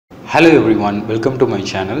Hello everyone, welcome to my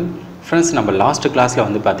channel. Friends, நம்ம last கிளாஸ்ல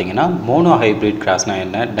வந்து பாத்தீங்கன்னா மோனோ ஹைபிரிட் கிராஸ்னா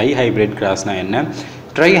என்ன, டை ஹைபிரிட் கிராஸ்னா என்ன,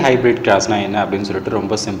 ட்ரை ஹைபிரிட் கிராஸ்னா என்ன அப்படின்னு சொல்லிட்டு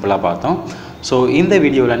ரொம்ப சிம்பிளா பார்த்தோம். ஸோ இந்த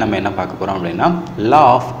வீடியோவில் நம்ம என்ன பார்க்க போறோம் அப்படின்னா லா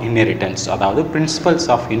ஆஃப் இன்ஹெரிட்டன்ஸ், அதாவது பிரின்சிபல்ஸ்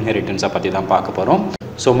ஆஃப் இன்ஹெரிட்டன்ஸை பற்றி தான் பார்க்க போகிறோம்.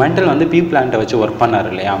 ஸோ மெண்டல் வந்து பீ பிளான்ட்டை வச்சு ஒர்க் பண்ணார்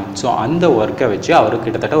இல்லையா, ஸோ அந்த ஒர்க்கை வச்சு அவர்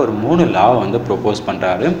கிட்டத்தட்ட ஒரு 3 லாவை வந்து ப்ரொப்போஸ்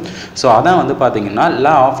பண்ணுறாரு. ஸோ அதான் வந்து பார்த்தீங்கன்னா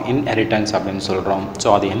லா ஆஃப் இன்ஹெரிட்டன்ஸ் அப்படின்னு சொல்கிறோம். ஸோ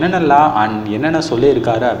அது என்னென்ன லா அண்ட் என்னென்ன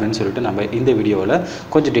சொல்லியிருக்காரு அப்படின்னு சொல்லிட்டு நம்ம இந்த வீடியோவில்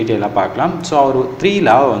கொஞ்சம் டீட்டெயிலாக பார்க்கலாம். ஸோ அவர் 3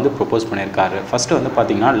 லாவை வந்து ப்ரொப்போஸ் பண்ணியிருக்காரு. ஃபஸ்ட்டு வந்து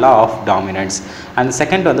பார்த்தீங்கன்னா law of dominance, and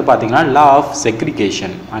second வந்து பார்த்தீங்கன்னா law of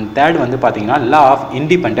segregation, and third வந்து பார்த்தீங்கன்னா law of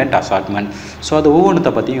independent assortment. So அது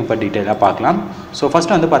ஒவ்வொன்றத்தை பற்றியும் இப்போ டீட்டெயிலாக பார்க்கலாம். ஸோ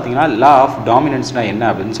ஃபஸ்ட்டு வந்து பார்த்தீங்கன்னா லா ஆஃப் டாமினன்ஸ்னால் என்ன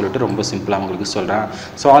அப்படின்னு சொல்லிட்டு ரொம்ப சிம்பிளாக உங்களுக்கு சொல்கிறேன்.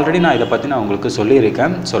 ஸோ ஆல்ரெடி நான் இதை பற்றி நான் உங்களுக்கு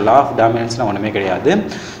சொல்லியிருக்கேன். ஸோ லா ஆஃப் டாமினன்ஸ்னால் ஒன்றுமே கிடையாது.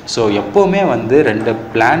 ஸோ எப்போவுமே வந்து 2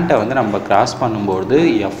 பிளான்ட்டை வந்து நம்ம கிராஸ் பண்ணும்போது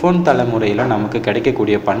F1 தலைமுறையில் நமக்கு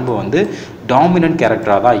கிடைக்கக்கூடிய பண்பு வந்து டாமினன்ட்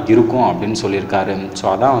கேரக்டராக தான் இருக்கும் அப்படின்னு சொல்லியிருக்காரு. ஸோ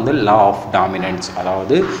அதான் வந்து லா ஆஃப் டாமினன்ஸ்,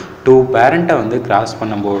 அதாவது 2 பேரண்ட்டை வந்து கிராஸ்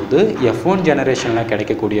பண்ணும்போது F1 ஜெனரேஷனில்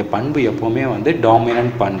கிடைக்கக்கூடிய பண்பு எப்போவுமே வந்து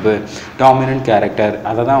டாமினன்ட் பண்பு, டாமினன்ட் கேரக்டர்,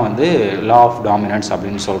 அதை தான் வந்து லா ஆஃப் டாமினன்ஸ்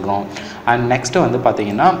அப்படின்னு சொல்கிறோம். அண்ட் நெக்ஸ்ட்டு வந்து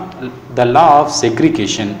பார்த்தீங்கன்னா த law of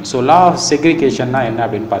segregation. So law of செக்ரிகேஷன்னா என்ன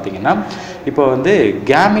அப்படின்னு பார்த்தீங்கன்னா, இப்போ வந்து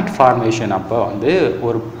கேமிட் ஃபார்மேஷன் அப்போ வந்து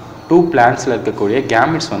ஒரு 2 பிளான்ட்ஸில் இருக்கக்கூடிய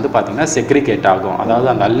கேமிட்ஸ் வந்து பார்த்திங்கன்னா செக்ரிகேட் ஆகும். அதாவது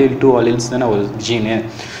அந்த அல்லீல் 2 அல்லீல்ஸ் தானே ஒரு ஜீனு.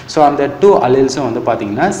 ஸோ அந்த 2 அல்லீல்ஸும் வந்து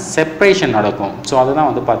பார்த்திங்கன்னா செப்ரேஷன் நடக்கும். ஸோ அதுதான்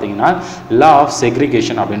வந்து பார்த்திங்கன்னா லா ஆஃப்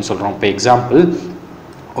செக்ரிகேஷன் அப்படின்னு சொல்கிறோம். இப்போ எக்ஸாம்பிள்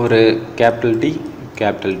ஒரு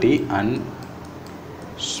capital D and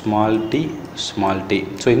small D.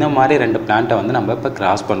 So இந்த மாதிரி 2 பிளான்ட்டை வந்து நம்ம இப்போ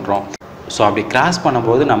கிராஸ் பண்ணுறோம். ஸோ அப்படி கிராஸ்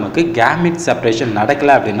பண்ணும்போது நமக்கு கேமிட் செப்ரேஷன்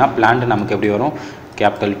நடக்கலை அப்படின்னா பிளான்ட் நமக்கு எப்படி வரும்,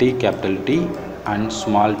 capital D and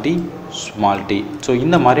small D. So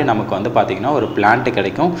இந்த மாதிரி நமக்கு வந்து பார்த்திங்கன்னா ஒரு பிளான்ட்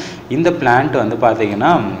கிடைக்கும். இந்த பிளான்ட் வந்து பார்த்திங்கன்னா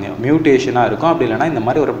மியூட்டேஷனாக இருக்கும். அப்படி இல்லைனா இந்த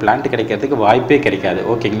மாதிரி ஒரு பிளான்ட் கிடைக்கிறதுக்கு வாய்ப்பே கிடைக்காது.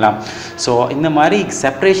 ஓகேங்களா? ஸோ இந்த மாதிரி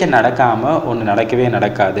செப்ரேஷன் நடக்காமல் ஒன்று நடக்கவே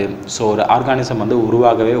நடக்காது. ஸோ ஒரு ஆர்கானிசம் வந்து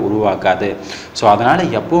உருவாக்காது. ஸோ அதனால்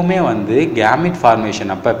எப்போவுமே வந்து கேமிட்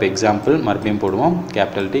ஃபார்மேஷன் அப்போ இப்போ எக்ஸாம்பிள் மறுபடியும் போடுவோம்,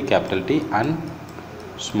 capital D and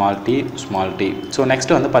small D. So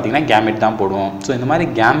next வந்து பார்த்திங்கன்னா கேமிட் தான் போடுவோம். ஸோ இந்த மாதிரி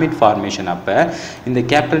கேமிட் ஃபார்மேஷன் அப்போ இந்த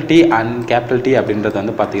கேபிட்டல் டி அப்படின்றது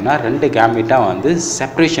வந்து பார்த்திங்கன்னா 2 கேமிட்டாக வந்து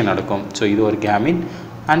செப்ரேஷன் நடக்கும். ஸோ இது ஒரு கேமிட்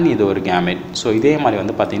அண்ட் இது ஒரு கேமிட். ஸோ இதே மாதிரி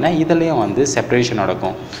வந்து பார்த்திங்கன்னா இதுலேயும் வந்து செப்ரேஷன்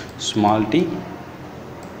நடக்கும், small D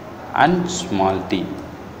and small D.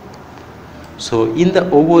 So இந்த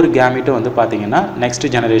ஒவ்வொரு கேமிட்டும் வந்து பார்த்திங்கன்னா நெக்ஸ்ட்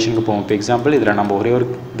ஜெனரேஷனுக்கு போவோம். இப்போ எக்ஸாம்பிள் இதில் நம்ம ஒரே ஒரு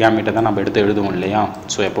கேமிட்டை தான் நம்ம எடுத்து எழுதுவோம் இல்லையா.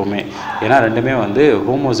 ஸோ எப்போவுமே ஏன்னா ரெண்டுமே வந்து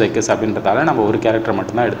ஹோமோசைக்கஸ் அப்படின்றதால நம்ம ஒரு கேரக்டர்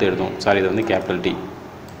மட்டும்தான் எடுத்து எழுதுவோம். சாரி, இது வந்து கேபிட்டல் டி.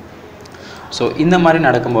 ஸோ இந்த மாதிரி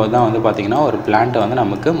நடக்கும்போது தான் வந்து பார்த்திங்கன்னா ஒரு பிளான்ட்டை வந்து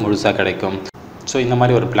நமக்கு முழுசாக கிடைக்கும். ஸோ இந்த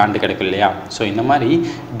மாதிரி ஒரு பிளான்ட் கிடைக்கும் இல்லையா. ஸோ இந்த மாதிரி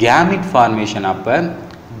கேமிட் ஃபார்மேஷன் அப்போ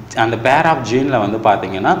அந்த பேர் ஆஃப் ஜீனில் வந்து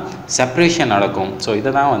பார்த்திங்கன்னா செப்ரேஷன் நடக்கும். ஸோ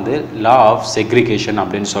இதை தான் வந்து லா ஆஃப் செக்ரிகேஷன்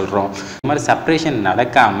அப்படின்னு சொல்கிறோம். இந்த மாதிரி செப்ரேஷன்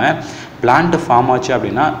நடக்காமல் பிளான்ட் ஃபார்ம் ஆச்சு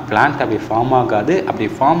அப்படின்னா பிளான்ட் அப்படி ஃபார்ம் ஆகாது. அப்படி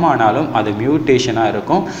ஃபார்ம் ஆனாலும் அது மியூட்டேஷனாக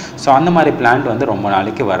இருக்கும். ஸோ அந்த மாதிரி பிளான்ட் வந்து ரொம்ப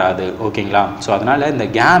நாளைக்கு வராது. ஓகேங்களா? ஸோ அதனால் இந்த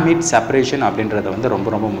கேமிட் செப்ரேஷன் அப்படின்றது வந்து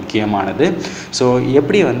ரொம்ப ரொம்ப முக்கியமானது. ஸோ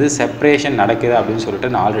எப்படி வந்து செப்ரேஷன் நடக்குது அப்படின்னு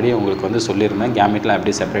சொல்லிட்டு நான் ஆல்ரெடி உங்களுக்கு வந்து சொல்லியிருந்தேன், கேமிட்லாம்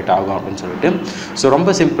எப்படி செப்பரேட் ஆகும் அப்படின்னு சொல்லிட்டு. ஸோ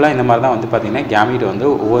ரொம்ப சிம்பிளாக இந்த மாதிரி தான் வந்து பார்த்திங்கன்னா கேமிட் வந்து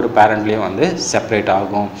ஒவ்வொரு பேரண்ட்லேயும் வந்து செப்பரேட்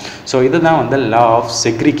ஆகும். ஸோ இதுதான் வந்து லா ஆஃப்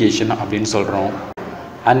செக்ரிகேஷன் அப்படின்னு சொல்கிறோம்.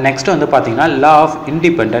 அண்ட் நெக்ஸ்ட் வந்து பார்த்திங்கன்னா law of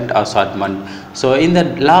independent assortment. So இந்த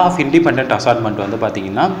லா ஆஃப் இண்டிபெண்டன்ட் அசார்ட்மெண்ட் வந்து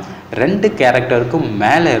பார்த்திங்கன்னா 2 கேரக்டருக்கும்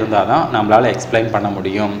மேலே இருந்தால் தான் நம்மளால் எக்ஸ்பிளைன் பண்ண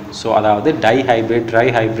முடியும். ஸோ அதாவது டை ஹைப்ரிட், ட்ரை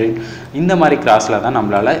ஹைப்ரிட் இந்த மாதிரி கிராஸில் தான்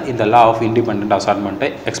நம்மளால் இந்த லா ஆஃப் இண்டிபெண்டன்ட் அசார்ட்மெண்ட்டை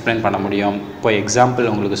எக்ஸ்பிளைன் பண்ண முடியும். இப்போ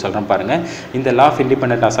எக்ஸாம்பிள் உங்களுக்கு சொல்கிறேன் பாருங்கள். இந்த லா ஆஃப்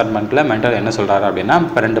இண்டிபெண்டன்ட் அசார்ட்மெண்ட்டில் மெண்டல் என்ன சொல்கிறாரு அப்படின்னா,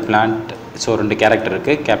 இப்போ 2 பிளான்ட், ஸோ 2 கேரக்டர்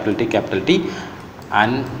இருக்குது, capital D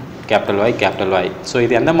and capital Y. So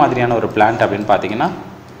இது எந்த மாதிரியான ஒரு பிளான்ட் அப்படின்னு பார்த்தீங்கன்னா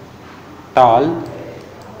டால்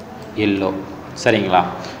எல்லோ. சரிங்களா?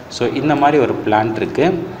 ஸோ இந்த மாதிரி ஒரு பிளான்ட்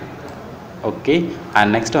இருக்குது. ஓகே.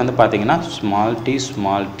 அண்ட் நெக்ஸ்ட் வந்து பார்த்தீங்கன்னா small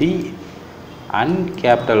D and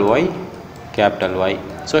capital Y.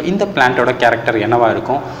 So இந்த பிளான்ட்டோட கேரக்டர் என்னவாக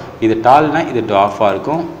இருக்கும், இது டால்னால் இது டார்ஃபாக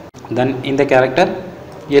இருக்கும். தென் இந்த கேரக்டர்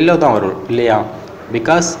எல்லோ தான் வரும் இல்லையா,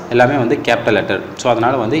 பிகாஸ் எல்லாமே வந்து கேபிட்டல் லெட்டர். ஸோ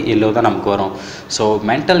அதனால் வந்து எல்லோ தான் நமக்கு வரும். ஸோ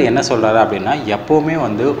மெண்டல் என்ன சொல்கிறாரு அப்படின்னா, எப்போவுமே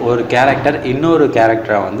வந்து ஒரு கேரக்டர் இன்னொரு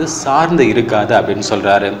கேரக்டரை வந்து சார்ந்து இருக்காது அப்படின்னு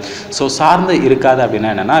சொல்கிறாரு. ஸோ சார்ந்து இருக்காது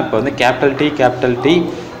அப்படின்னா என்னென்னா, இப்போ வந்து கேபிட்டல் டி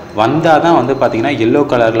வந்தால் தான் வந்து பார்த்திங்கன்னா எல்லோ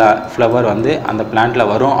கலரில் ஃப்ளவர் வந்து அந்த பிளான்ட்டில்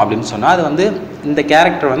வரும் அப்படின்னு சொன்னால் அது வந்து இந்த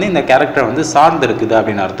கேரக்டர் வந்து இந்த கேரக்டர் வந்து சார்ந்து இருக்குது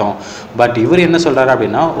அப்படின்னு அர்த்தம். பட் இவர் என்ன சொல்கிறாரு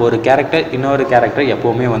அப்படின்னா, ஒரு கேரக்டர் இன்னொரு கேரக்டர்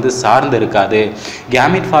எப்போவுமே வந்து சார்ந்து இருக்காது.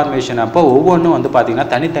 கேமிட் ஃபார்மேஷன் அப்போ ஒவ்வொன்றும் வந்து பார்த்திங்கன்னா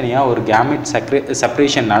தனித்தனியாக ஒரு கேமிட்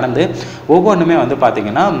செப்ரேஷன் நடந்து ஒவ்வொன்றுமே வந்து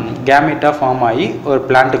பார்த்திங்கன்னா கேமிட்டாக ஃபார்ம் ஆகி ஒரு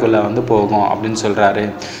பிளான்ட்டுக்குள்ளே வந்து போகும் அப்படின்னு சொல்கிறாரு.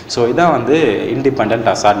 ஸோ இதான் வந்து இண்டிபெண்ட்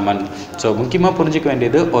அசார்ட்மெண்ட். ஸோ முக்கியமாக புரிஞ்சிக்க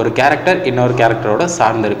வேண்டியது, ஒரு கேரக்டர் இன்னொரு கேரக்டரோட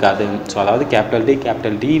சார்ந்து இருக்காது. ஸோ அதாவது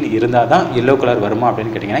கேபிட்டல் டி இருந்தால் தான் எல்லோ கலர் வருமா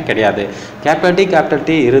அப்படின்னு கேட்டிங்கன்னா கிடையாது. கேபிட்டல்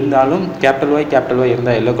டி இருந்தாலும் கேபிட்டல் ஒய்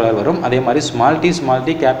இருந்தால் எல்லோ கலர் வரும். அதே மாதிரி ஸ்மால் டி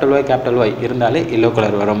கேபிட்டல் ஒய் இருந்தாலே எல்லோ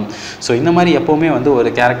கலர் வரும். ஸோ இந்த மாதிரி எப்போவுமே வந்து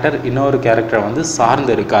ஒரு கேரக்டர் இன்னொரு கேரக்டரை வந்து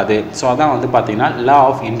சார்ந்து இருக்காது. ஸோ அதான் வந்து பார்த்திங்கன்னா law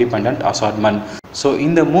of independent assortment. So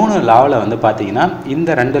இந்த 3 லாவில் வந்து பார்த்திங்கன்னா இந்த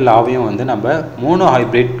 2 லாவையும் வந்து நம்ம மோனோ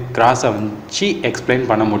ஹைப்ரிட் கிராஸை வச்சு எக்ஸ்பிளைன்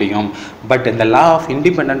பண்ண முடியும். பட் இந்த லா ஆஃப்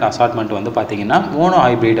இண்டிபெண்ட் அசார்ட்மெண்ட் வந்து பார்த்திங்கன்னா மோனோ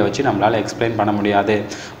ஹைப்ரிடை வச்சு நம்மளால் எக்ஸ்பிளைன் பண்ண முடியாது.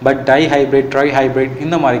 But tie hybrid, try hybrid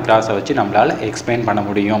இந்த மாதிரி கிராஸை வச்சு நம்மளால் எக்ஸ்பிளைன் பண்ண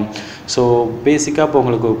முடியும். ஸோ பேசிக்காக இப்போ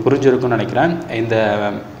உங்களுக்கு புரிஞ்சிருக்குன்னு நினைக்கிறேன்.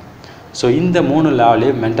 இந்த 3 லாவிலே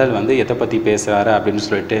மெண்டல் வந்து எதை பற்றி பேசுகிறாரு அப்படின்னு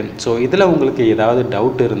சொல்லிட்டு. ஸோ இதில் உங்களுக்கு ஏதாவது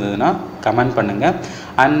டவுட் இருந்ததுன்னா கமெண்ட் பண்ணுங்கள்.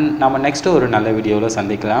 அண்ட் நம்ம நெக்ஸ்ட்டு ஒரு நல்ல வீடியோவில்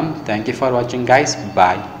சந்திக்கலாம். தேங்க்யூ ஃபார் வாட்சிங் கைஸ்.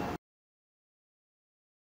 பாய்.